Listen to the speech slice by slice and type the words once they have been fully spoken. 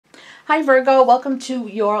Hi Virgo, welcome to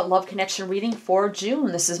your love connection reading for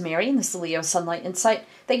June. This is Mary and this is Leo Sunlight Insight.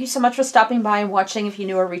 Thank you so much for stopping by and watching. If you're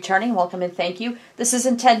new or returning, welcome and thank you. This is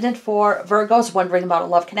intended for Virgos wondering about a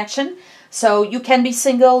love connection. So you can be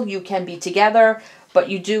single, you can be together, but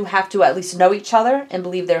you do have to at least know each other and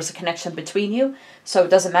believe there's a connection between you. So it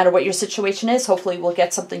doesn't matter what your situation is. Hopefully we'll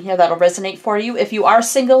get something here that'll resonate for you. If you are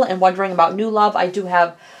single and wondering about new love, I do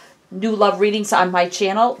have new love readings on my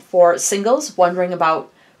channel for singles wondering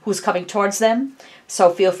about who's coming towards them. So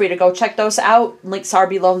feel free to go check those out. Links are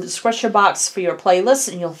below in the description box for your playlist,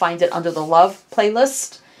 and you'll find it under the love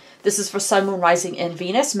playlist. This is for Sun, Moon, Rising, and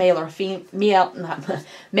Venus, male or female.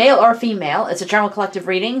 It's a general collective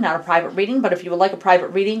reading, not a private reading, but if you would like a private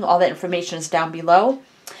reading, all that information is down below.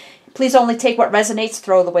 Please only take what resonates,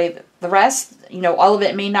 throw away the rest. You know, all of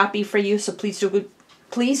it may not be for you, so please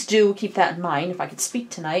do keep that in mind if I could speak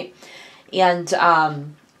tonight. And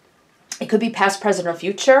it could be past, present, or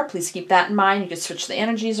future. Please keep that in mind. You can switch the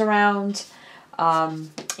energies around.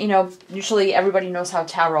 You know, usually everybody knows how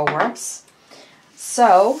tarot works.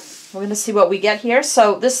 So, we're going to see what we get here.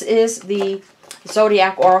 So, this is the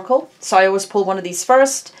Zodiac Oracle. So, I always pull one of these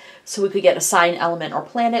first so we could get a sign, element, or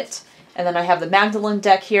planet. And then I have the Magdalene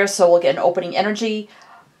deck here, so we'll get an opening energy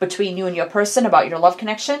between you and your person about your love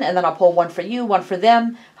connection. And then I'll pull one for you, one for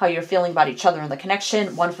them, how you're feeling about each other in the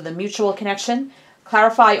connection, one for the mutual connection.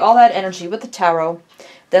 Clarify all that energy with the tarot.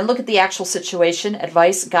 Then look at the actual situation,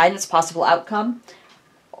 advice, guidance, possible outcome.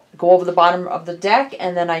 Go over the bottom of the deck,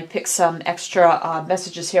 and then I pick some extra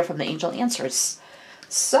messages here from the angel answers.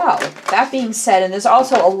 So, that being said, and there's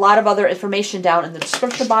also a lot of other information down in the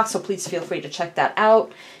description box, so please feel free to check that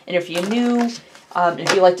out. And if you're new,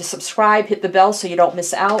 if you'd like to subscribe, hit the bell so you don't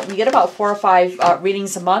miss out. We get about 4 or 5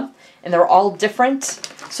 readings a month, and they're all different.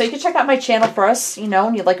 So you can check out my channel first, you know,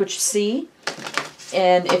 and you like what you see.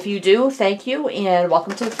 And if you do, thank you and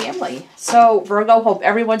welcome to the family. So, Virgo, hope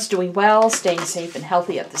everyone's doing well, staying safe and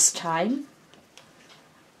healthy at this time.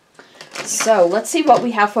 So, let's see what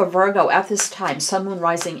we have for Virgo at this time. Sun, Moon,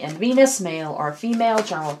 Rising, and Venus, male or female,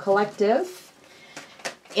 general collective.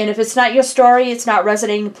 And if it's not your story, it's not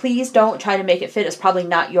resonating, please don't try to make it fit. It's probably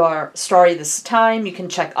not your story this time. You can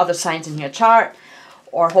check other signs in your chart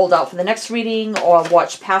or hold out for the next reading or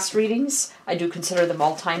watch past readings. I do consider them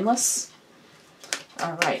all timeless.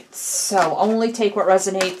 All right, so only take what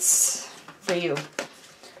resonates for you.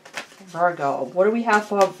 Virgo, what do we have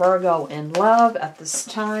for Virgo in love at this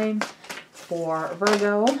time for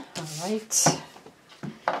Virgo? All right,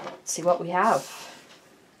 let's see what we have.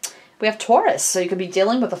 We have Taurus, so you could be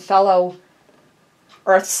dealing with a fellow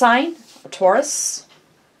earth sign, a Taurus.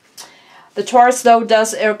 The Taurus, though,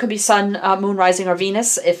 it could be Sun, Moon, Rising, or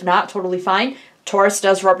Venus. If not, totally fine. Taurus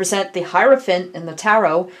does represent the Hierophant in the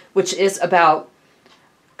tarot, which is about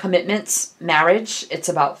commitments, marriage. It's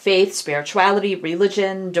about faith, spirituality,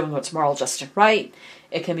 religion, doing what's moral, just, and right.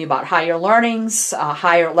 It can be about higher learnings,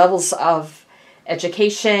 higher levels of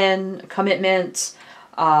education, commitment,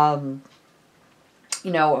 you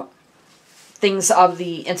know, things of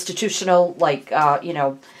the institutional, like, you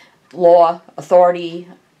know, law, authority,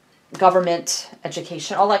 government,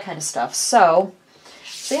 education, all that kind of stuff. So,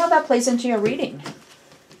 see how that plays into your reading.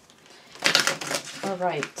 All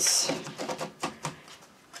right.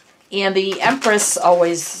 And the Empress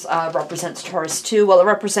always represents Taurus too. Well, it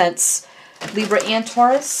represents Libra and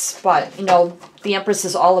Taurus, but, you know, the Empress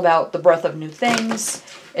is all about the birth of new things.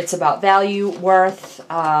 It's about value, worth,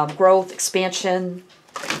 growth, expansion.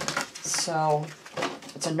 So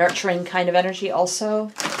it's a nurturing kind of energy also.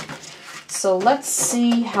 So let's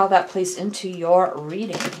see how that plays into your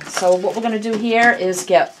reading. So what we're going to do here is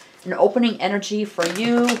get an opening energy for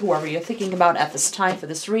you, whoever you're thinking about at this time for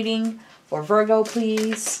this reading. For Virgo,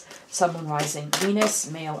 please. Sun, Moon, Rising, Venus,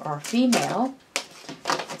 male or female.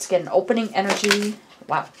 Let's get an opening energy.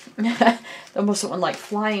 Wow. Almost went like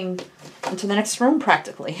flying into the next room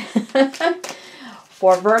practically.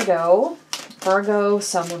 For Virgo,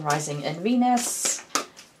 Sun, Moon, Rising, and Venus.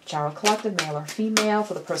 General collective, male or female.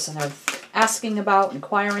 For the person they're asking about,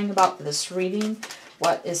 inquiring about for this reading.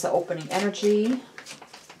 What is the opening energy?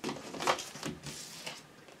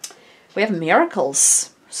 We have miracles.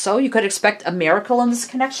 So you could expect a miracle in this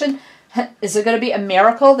connection. Is it going to be a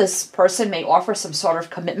miracle? This person may offer some sort of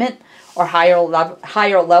commitment or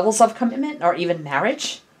higher levels of commitment or even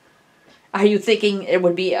marriage. Are you thinking it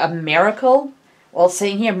would be a miracle? Well, it's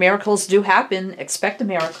saying here miracles do happen. Expect a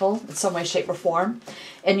miracle in some way, shape, or form.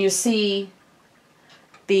 And you see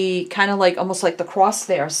the kind of like almost like the cross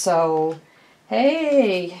there. So,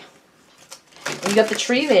 hey, you got the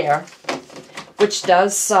tree there, which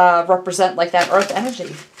does represent like that earth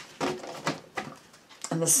energy.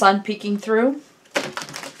 And the sun peeking through.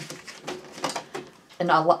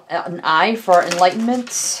 an eye for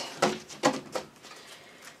enlightenment.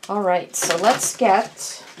 All right, so let's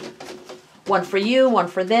get one for you, one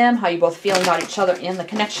for them, how you both feeling about each other and the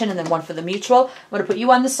connection, and then one for the mutual. I'm going to put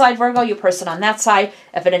you on this side, Virgo, your person on that side.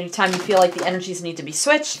 If at any time you feel like the energies need to be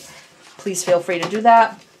switched, please feel free to do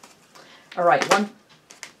that. All right, one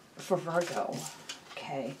for Virgo.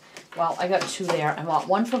 Okay, well, I got two there. I want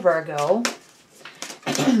one for Virgo.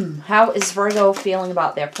 How is Virgo feeling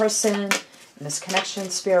about their person and this connection?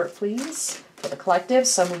 Spirit, please. For the collective,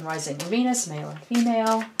 Sun, Moon, Rising, and Venus, male and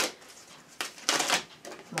female.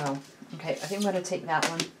 Well, okay, I think I'm going to take that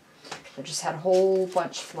one. I just had a whole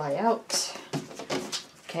bunch fly out.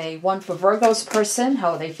 Okay, one for Virgo's person.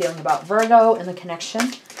 How are they feeling about Virgo and the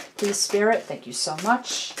connection? Please, Spirit, thank you so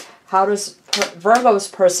much. How does Virgo's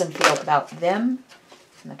person feel about them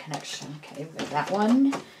and the connection? Okay, we got that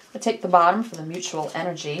one. I'll take the bottom for the mutual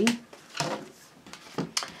energy.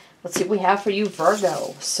 Let's see what we have for you,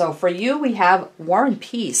 Virgo. So for you, we have War and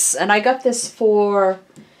Peace. And I got this for...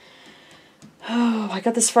 Oh, I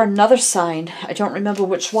got this for another sign. I don't remember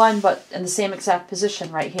which one, but in the same exact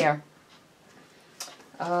position right here.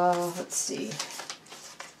 Let's see.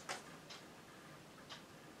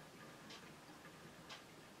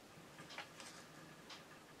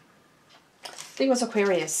 I think it was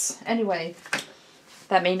Aquarius. Anyway,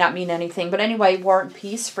 that may not mean anything. But anyway, War and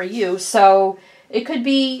Peace for you. So it could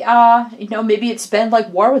be, you know, maybe it's been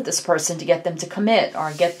like war with this person to get them to commit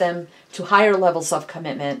or get them to higher levels of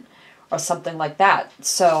commitment or something like that.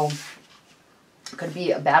 So it could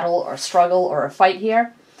be a battle or a struggle or a fight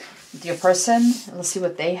here with your person. Let's see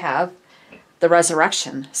what they have. The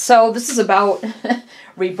Resurrection. So this is about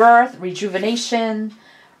rebirth, rejuvenation,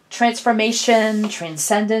 transformation,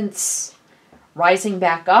 transcendence, rising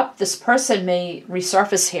back up. This person may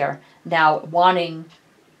resurface here now, wanting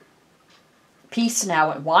peace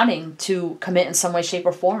now and wanting to commit in some way, shape,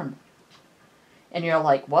 or form. And you're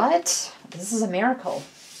like, what? This is a miracle.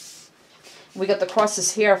 We got the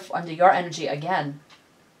crosses here under your energy again.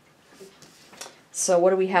 So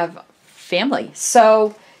what do we have? Family.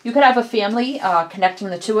 So you could have a family connecting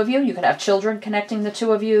the two of you. You could have children connecting the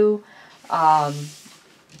two of you. That's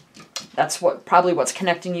probably what's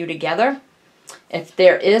connecting you together. If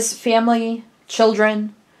there is family,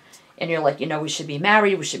 children, and you're like, you know, we should be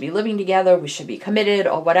married, we should be living together, we should be committed,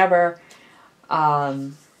 or whatever.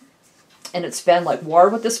 And it's been like war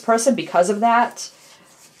with this person because of that.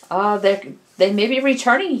 They may be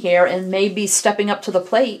returning here and may be stepping up to the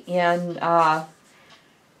plate and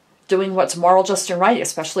doing what's moral, just, and right,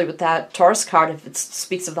 especially with that Taurus card if it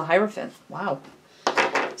speaks of the Hierophant. Wow.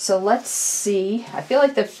 So let's see. I feel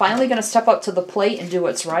like they're finally going to step up to the plate and do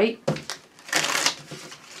what's right.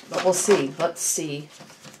 But we'll see. Let's see.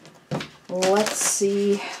 Let's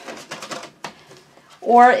see.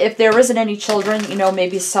 Or if there isn't any children, you know,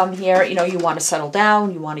 maybe some here, you know, you want to settle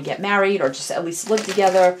down, you want to get married, or just at least live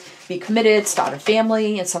together, be committed, start a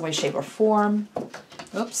family in some way, shape, or form.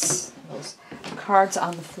 Oops, those cards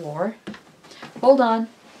on the floor. Hold on.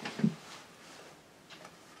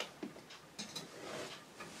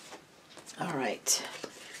 All right.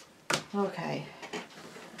 Okay.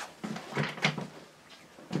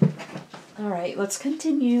 All right, let's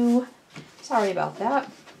continue. Sorry about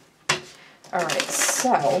that. All right,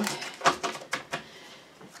 so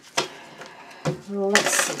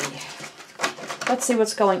let's see. Let's see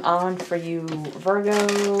what's going on for you, Virgo.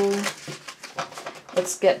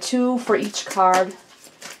 Let's get two for each card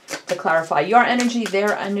to clarify your energy,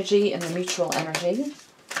 their energy, and the mutual energy.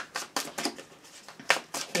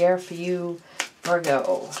 Here for you,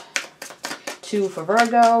 Virgo. Two for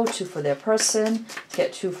Virgo, two for their person.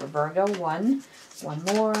 Get two for Virgo. One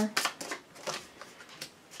more.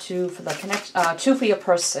 Two for the two for your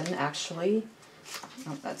person, actually.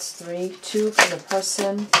 Oh, that's three. Two for the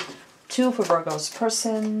person. Two for Virgo's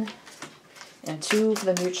person. And two for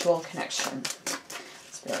the mutual connection.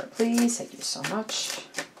 Spirit, please. Thank you so much.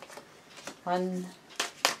 One.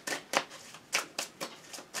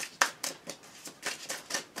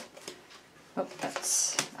 Oh,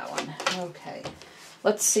 that's that one. Okay.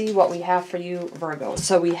 Let's see what we have for you, Virgo.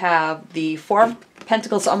 So we have the Four of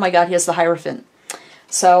Pentacles. Oh my God, here's the Hierophant.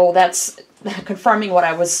 So that's confirming what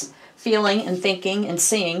I was feeling and thinking and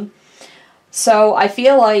seeing. So I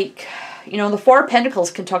feel like, you know, the Four of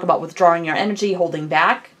Pentacles can talk about withdrawing your energy, holding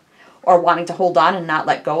back, or wanting to hold on and not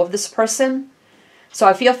let go of this person. So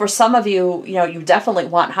I feel for some of you, you know, you definitely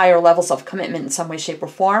want higher levels of commitment in some way, shape, or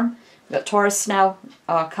form. We've got Taurus now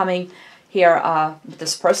coming here with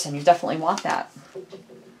this person. You definitely want that.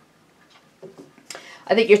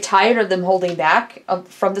 I think you're tired of them holding back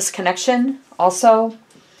from this connection also.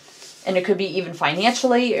 And it could be even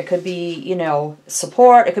financially. It could be, you know,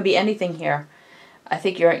 support. It could be anything here. I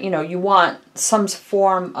think you're, you know, you want some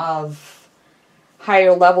form of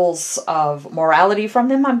higher levels of morality from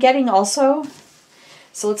them, I'm getting also.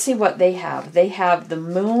 So let's see what they have. They have the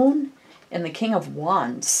Moon and the King of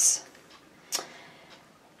Wands.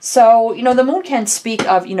 So, you know, the Moon can speak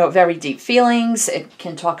of, you know, very deep feelings. It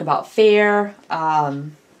can talk about fear,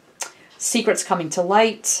 secrets coming to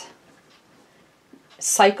light,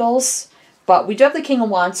 cycles. But we do have the King of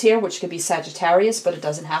Wands here, which could be Sagittarius, but it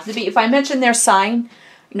doesn't have to be. If I mention their sign,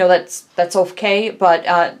 you know, that's okay, but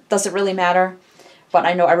doesn't really matter. But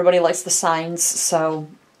I know everybody likes the signs, so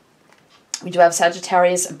we do have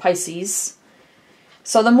Sagittarius and Pisces.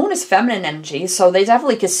 So the Moon is feminine energy, so they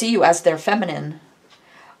definitely could see you as their feminine.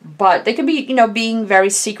 But they could be, you know, being very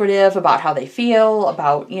secretive about how they feel,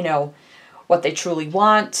 about, you know, what they truly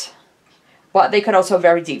want. But they could also have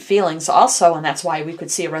very deep feelings also, and that's why we could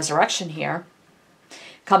see a resurrection here.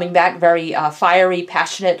 Coming back very fiery,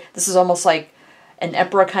 passionate. This is almost like an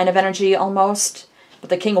emperor kind of energy almost. But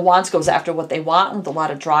the King of Wands goes after what they want with a lot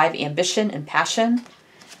of drive, ambition, and passion.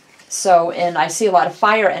 So, and I see a lot of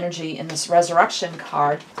fire energy in this resurrection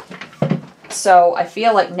card. So I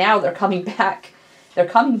feel like now they're coming back. They're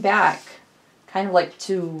coming back kind of like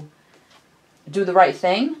to do the right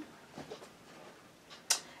thing.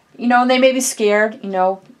 You know, and they may be scared, you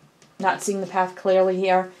know, not seeing the path clearly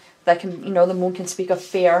here. That can, you know, the Moon can speak of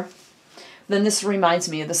fear. Then this reminds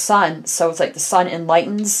me of the sun. So it's like the sun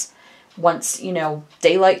enlightens once, you know,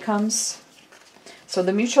 daylight comes. So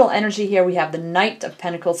the mutual energy here, we have the Knight of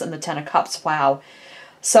Pentacles and the Ten of Cups. Wow.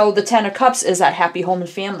 So the Ten of Cups is that happy home and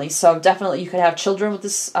family. So definitely you could have children with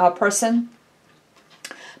this person.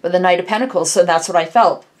 But the Knight of Pentacles, so that's what I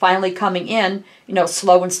felt. Finally coming in, you know,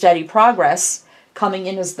 slow and steady progress. Coming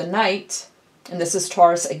in as the Knight. And this is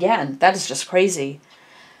Taurus again. That is just crazy.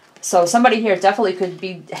 So somebody here definitely could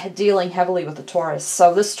be dealing heavily with the Taurus.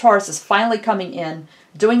 So this Taurus is finally coming in,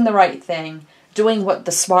 doing the right thing, doing what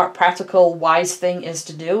the smart, practical, wise thing is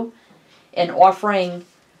to do, and offering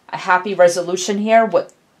a happy resolution here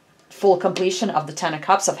with full completion of the Ten of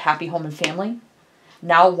Cups of happy home and family.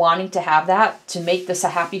 Now wanting to have that, to make this a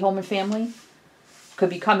happy home and family. Could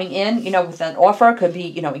be coming in, you know, with an offer. Could be,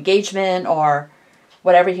 you know, engagement or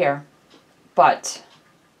whatever here. But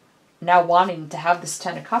now wanting to have this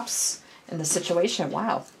Ten of Cups in the situation.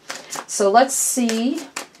 Wow. So let's see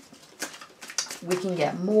if we can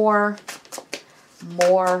get more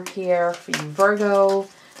here for you, Virgo,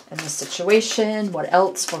 in the situation. What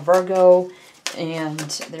else for Virgo and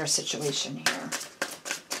their situation here?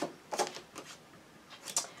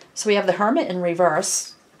 So we have the Hermit in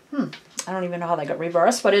reverse. I don't even know how that got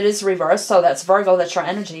reversed, but it is reversed. So that's Virgo, that's your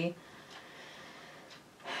energy.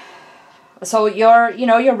 So you're, you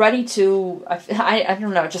know, you're ready to, I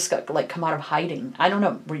don't know, just got, like, come out of hiding. I don't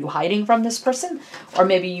know, were you hiding from this person? Or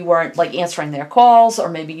maybe you weren't, like, answering their calls, or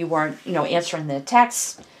maybe you weren't, you know, answering their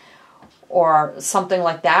texts, or something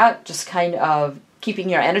like that. Just kind of keeping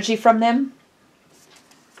your energy from them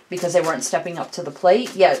because they weren't stepping up to the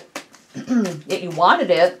plate. Yet you wanted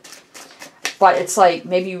it, but it's like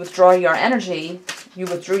maybe you withdrew your energy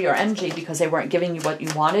because they weren't giving you what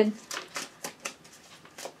you wanted.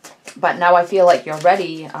 But now I feel like you're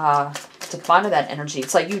ready to come out of that energy.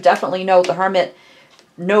 It's like you definitely know the Hermit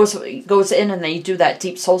knows, goes in and they do that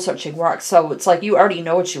deep soul-searching work. So it's like you already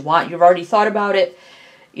know what you want. You've already thought about it.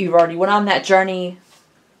 You already went on that journey.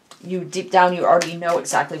 You, deep down, you already know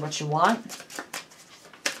exactly what you want.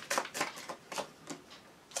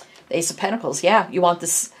 The Ace of Pentacles, yeah. You want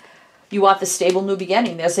this stable new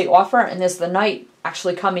beginning. There's the offer and there's the Knight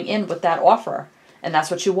actually coming in with that offer. And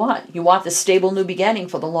that's what you want. You want this stable new beginning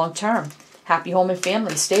for the long term. Happy home and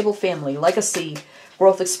family, stable family, legacy,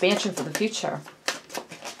 growth, expansion for the future.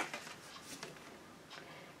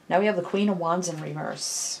 Now we have the Queen of Wands in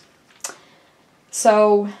reverse.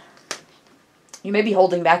 So you may be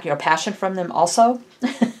holding back your passion from them also.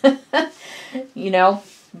 You know,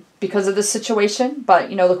 because of this situation.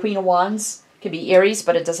 But, you know, the Queen of Wands can be Aries,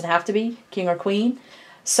 but it doesn't have to be King or Queen.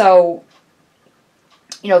 So,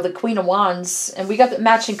 you know, the Queen of Wands, and we got the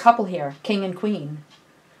matching couple here, King and Queen.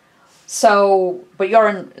 So,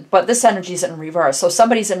 but this energy is in reverse. So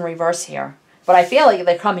somebody's in reverse here. But I feel like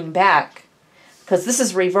they're coming back because this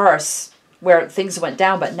is reverse where things went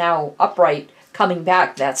down, but now upright, coming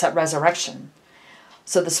back, that's at resurrection.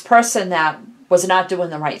 So this person that was not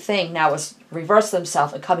doing the right thing now is reverse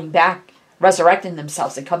themselves and coming back, resurrecting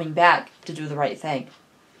themselves and coming back to do the right thing.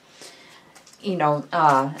 You know,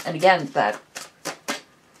 and again, that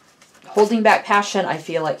holding back passion, I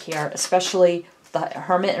feel like here, especially the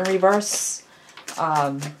Hermit in reverse.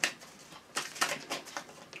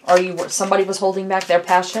 or somebody was holding back their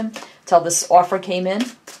passion till this offer came in,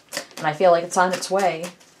 and I feel like it's on its way.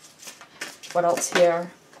 What else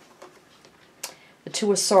here? The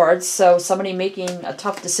Two of Swords. So somebody making a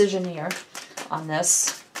tough decision here on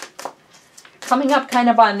this. Coming up kind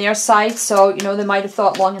of on their side. So, you know, they might have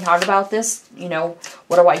thought long and hard about this. You know,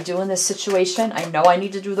 what do I do in this situation? I know I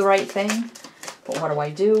need to do the right thing, but what do I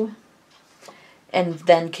do? And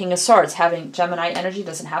then King of Swords, having Gemini energy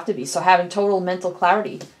doesn't have to be. So having total mental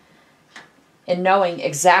clarity and knowing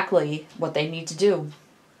exactly what they need to do.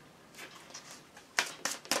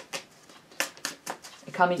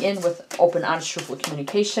 Coming in with open, honest, truthful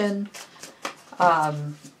communication. I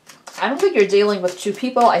don't think you're dealing with two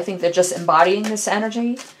people. I think they're just embodying this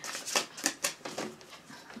energy.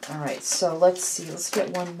 All right, so let's see. Let's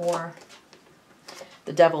get one more.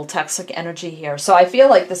 The Devil, toxic energy here. So I feel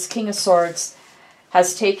like this King of Swords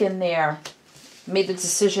has made the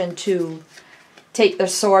decision to take their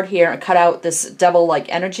sword here and cut out this devil-like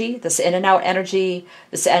energy, this in and out energy,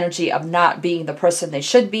 this energy of not being the person they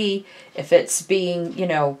should be, if it's being, you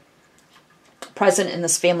know, present in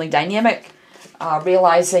this family dynamic,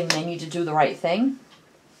 realizing they need to do the right thing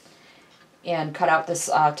and cut out this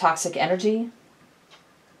toxic energy,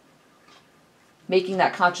 making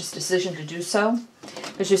that conscious decision to do so.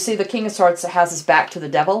 Because you see the King of Swords has his back to the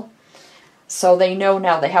devil, so they know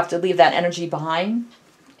now they have to leave that energy behind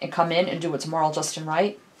and come in and do what's moral, just, and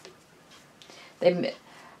right.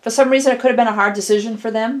 For some reason, it could have been a hard decision for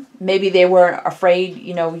them. Maybe they were afraid,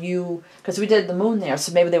 you know, because we did the moon there,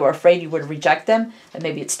 so maybe they were afraid you would reject them, and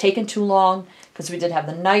maybe it's taken too long, because we did have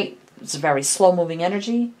the Knight. It's a very slow-moving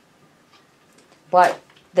energy. But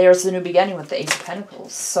there's the new beginning with the Ace of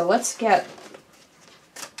Pentacles. So let's get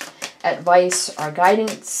advice or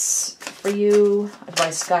guidance for you.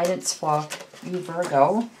 Advice, guidance for you,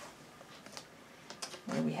 Virgo.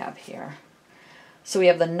 What do we have here? So we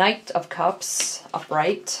have the Knight of Cups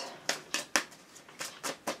upright.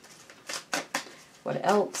 What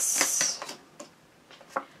else?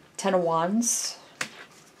 Ten of Wands.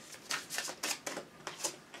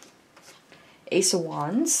 Ace of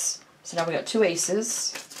Wands. So now we got two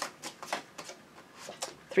aces.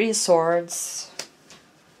 Three of Swords.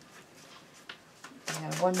 We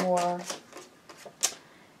have one more.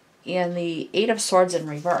 And the Eight of Swords in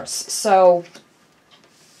reverse. So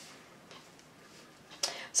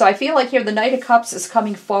I feel like here the Knight of Cups is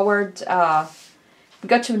coming forward. We've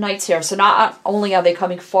got two Knights here. So not only are they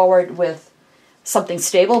coming forward with something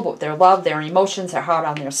stable, but with their love, their emotions, their heart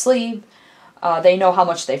on their sleeve. They know how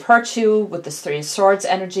much they've hurt you with this Three of Swords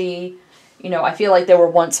energy. You know, I feel like they were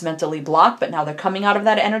once mentally blocked, but now they're coming out of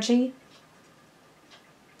that energy.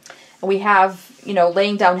 And we have, you know,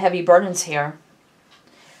 laying down heavy burdens here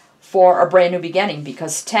for a brand new beginning,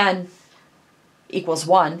 because 10 equals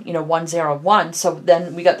 1, you know, 1, 0, 1. So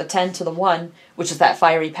then we got the 10 to the 1, which is that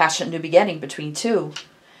fiery, passionate new beginning between two.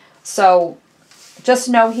 So just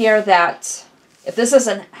know here that if this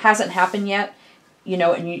hasn't happened yet, you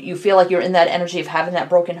know, and you feel like you're in that energy of having that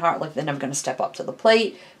broken heart, like they're never going to step up to the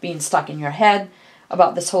plate, being stuck in your head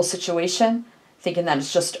about this whole situation, thinking that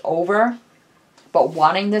it's just over, but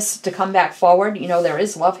wanting this to come back forward, you know, there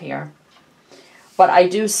is love here. But I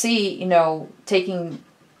do see, you know, taking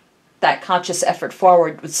that conscious effort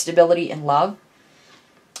forward with stability and love.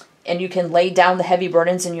 And you can lay down the heavy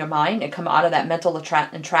burdens in your mind and come out of that mental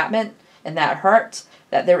entrapment and that hurt.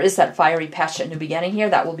 That there is that fiery, passionate new beginning here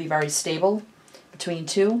that will be very stable between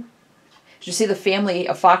two. You see the family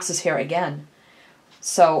of foxes here again.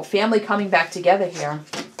 So family coming back together here.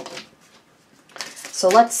 So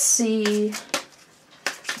let's see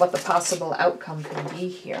what the possible outcome can be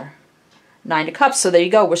here. Nine of Cups. So there you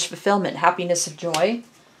go. Wish fulfillment, happiness, and joy.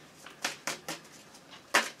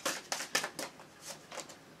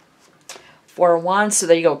 Four of Wands, so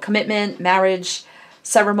there you go. Commitment, marriage,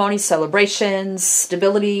 ceremony, celebrations,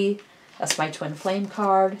 stability. That's my twin flame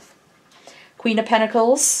card. Queen of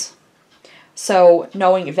Pentacles. So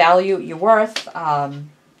knowing your value, your worth,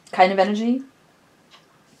 kind of energy.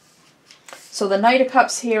 So the Knight of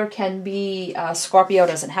Cups here can be Scorpio,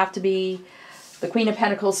 doesn't have to be. The Queen of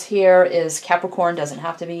Pentacles here is Capricorn, doesn't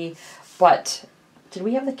have to be. But did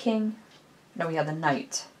we have the King? No, we have the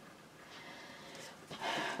Knight.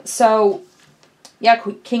 So yeah,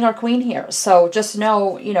 King or Queen here. So just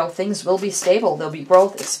know, you know, things will be stable. There'll be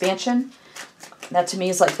growth, expansion. That to me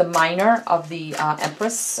is like the minor of the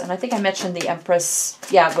Empress. And I think I mentioned the Empress.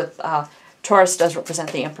 Yeah, with Taurus does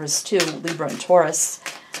represent the Empress too. Libra and Taurus.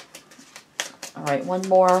 All right, one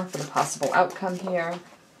more for the possible outcome here.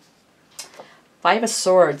 Five of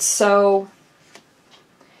Swords. So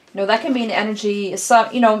No, that can mean energy.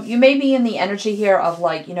 So, you know, you may be in the energy here of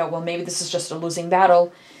like, you know, well, maybe this is just a losing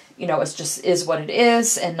battle. You know, it's just is what it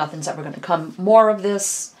is, and nothing's ever going to come more of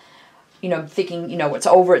this. You know, thinking, you know, it's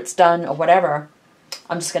over, it's done, or whatever.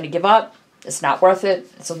 I'm just going to give up. It's not worth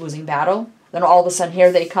it. It's a losing battle. Then all of a sudden,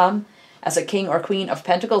 here they come as a king or queen of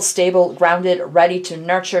pentacles, stable, grounded, ready to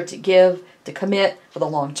nurture, to give, to commit for the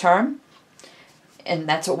long term. And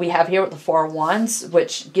that's what we have here with the Four of Wands,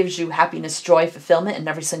 which gives you happiness, joy, fulfillment in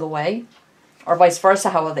every single way. Or vice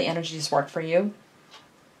versa, however the energies work for you.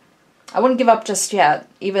 I wouldn't give up just yet,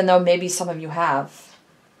 even though maybe some of you have.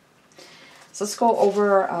 So let's go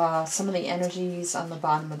over some of the energies on the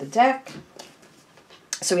bottom of the deck.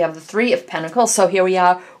 So we have the Three of Pentacles. So here we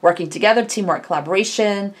are working together, teamwork,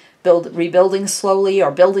 collaboration, rebuilding slowly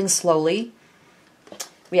or building slowly.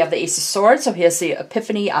 We have the Ace of Swords. So here's the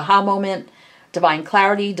epiphany, aha moment, divine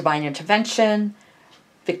clarity, divine intervention,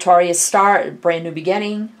 victorious start, brand new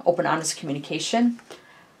beginning, open, honest communication.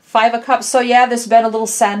 Five of Cups. So yeah, there's been a little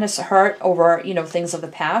sadness, hurt over, you know, things of the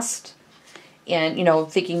past. And, you know,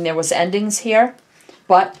 thinking there was endings here.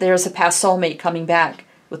 But there's a past soulmate coming back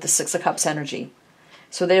with the Six of Cups energy.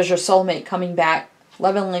 So there's your soulmate coming back,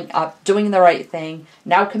 leveling up, doing the right thing,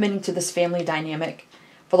 now committing to this family dynamic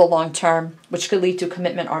for the long term, which could lead to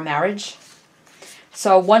commitment or marriage.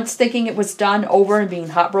 So once thinking it was done, over, and being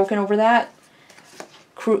heartbroken over that,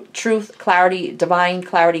 truth, clarity, divine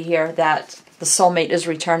clarity here that the soulmate is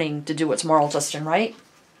returning to do what's moral, just, and right.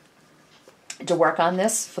 To work on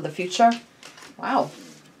this for the future. Wow.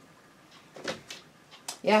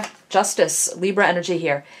 Yeah, justice, Libra energy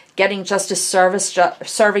here. Getting justice, service,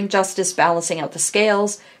 serving justice, balancing out the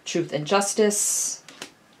scales, truth and justice.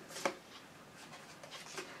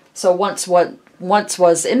 So once what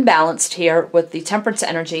was imbalanced here with the Temperance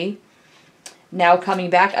energy, now coming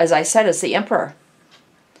back, as I said, is the Emperor.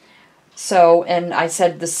 So, and I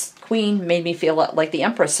said this Queen made me feel like the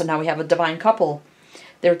Empress, so now we have a divine couple.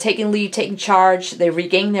 They're taking lead, taking charge, they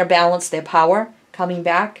regain their balance, their power, coming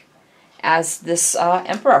back as this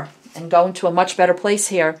Emperor, and going to a much better place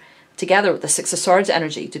here together with the Six of Swords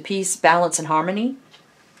energy, to peace, balance, and harmony.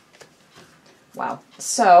 Wow.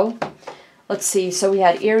 So, let's see. So we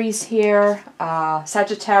had Aries here,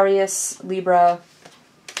 Sagittarius, Libra.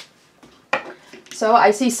 So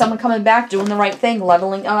I see someone coming back, doing the right thing,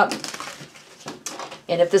 leveling up.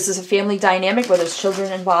 And if this is a family dynamic where there's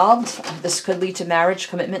children involved, this could lead to marriage,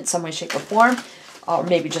 commitment in some way, shape, or form. Or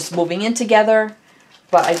maybe just moving in together.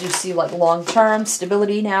 But I do see like long-term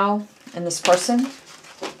stability now in this person.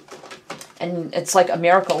 And it's like a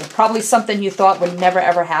miracle. Probably something you thought would never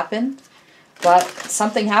ever happen. But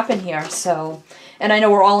something happened here. So, and I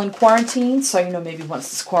know we're all in quarantine. So, you know, maybe once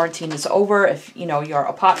this quarantine is over, if, you know, you're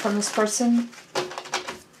apart from this person.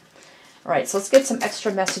 All right, so let's get some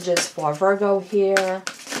extra messages for Virgo here.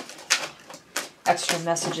 Extra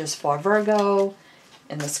messages for Virgo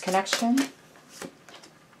in this connection.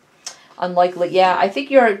 Unlikely. Yeah, I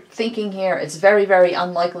think you're thinking here it's very, very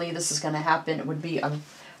unlikely this is going to happen. It would be a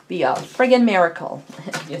friggin' miracle.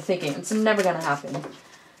 You're thinking it's never going to happen.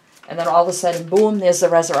 And then all of a sudden, boom, there's the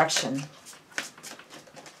resurrection.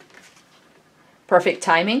 Perfect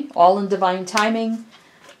timing, all in divine timing.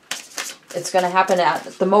 It's going to happen at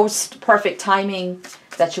the most perfect timing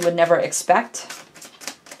that you would never expect.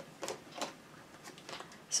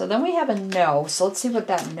 So then we have a no. So let's see what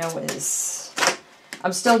that no is.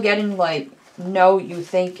 I'm still getting like, no, you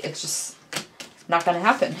think it's just not going to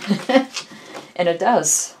happen. And it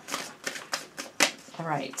does. All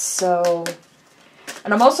right, so,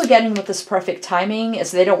 and I'm also getting with this perfect timing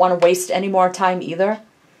is they don't want to waste any more time either.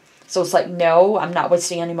 So it's like, no, I'm not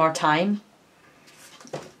wasting any more time.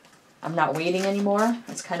 I'm not waiting anymore.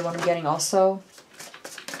 That's kind of what I'm getting also.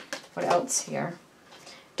 What else here?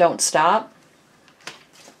 Don't stop.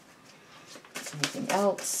 Anything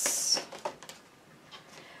else?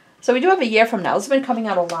 So we do have a year from now. This has been coming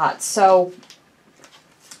out a lot. So,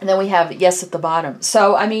 and then we have yes at the bottom.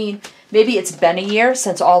 So, I mean, maybe it's been a year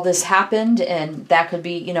since all this happened, and that could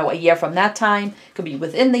be, you know, a year from that time. Could be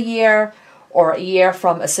within the year, or a year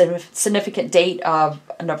from a significant date of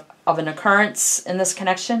an occurrence in this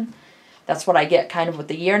connection. That's what I get kind of with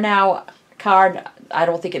the year now card. I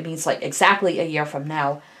don't think it means like exactly a year from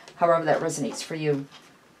now, however that resonates for you.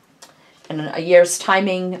 And a year's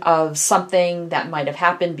timing of something that might have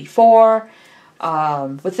happened before,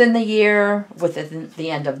 within the year, within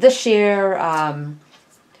the end of this year,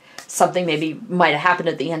 something maybe might have happened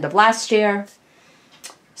at the end of last year.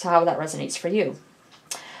 So how that resonates for you.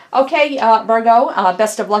 Okay, Virgo,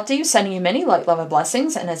 best of luck to you. Sending you many light, love, and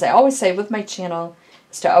blessings. And as I always say with my channel,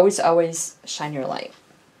 is to always, always shine your light.